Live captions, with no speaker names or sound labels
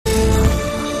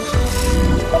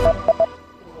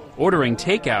Ordering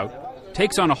takeout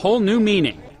takes on a whole new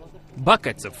meaning.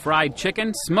 Buckets of fried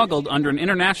chicken smuggled under an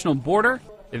international border,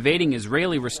 evading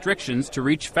Israeli restrictions to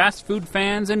reach fast food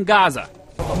fans in Gaza.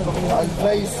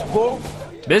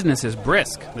 Business is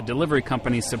brisk. The delivery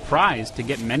company's surprised to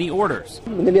get many orders.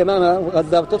 The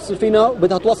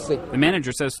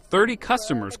manager says 30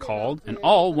 customers called and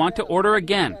all want to order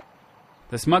again.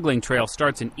 The smuggling trail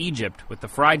starts in Egypt, with the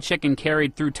fried chicken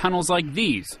carried through tunnels like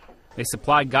these. They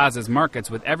supply Gaza's markets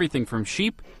with everything from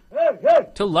sheep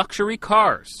to luxury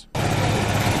cars.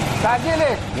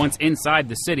 Once inside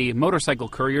the city, motorcycle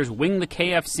couriers wing the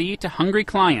KFC to hungry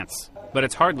clients. But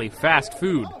it's hardly fast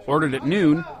food. Ordered at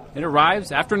noon, it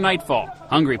arrives after nightfall.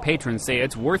 Hungry patrons say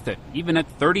it's worth it, even at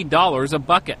 $30 a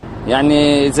bucket.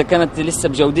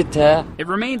 It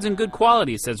remains in good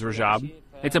quality, says Rajab.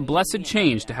 It's a blessed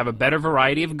change to have a better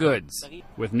variety of goods.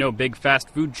 With no big fast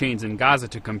food chains in Gaza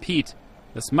to compete,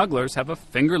 the smugglers have a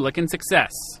finger-licking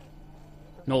success.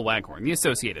 Noel Waghorn, The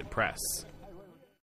Associated Press.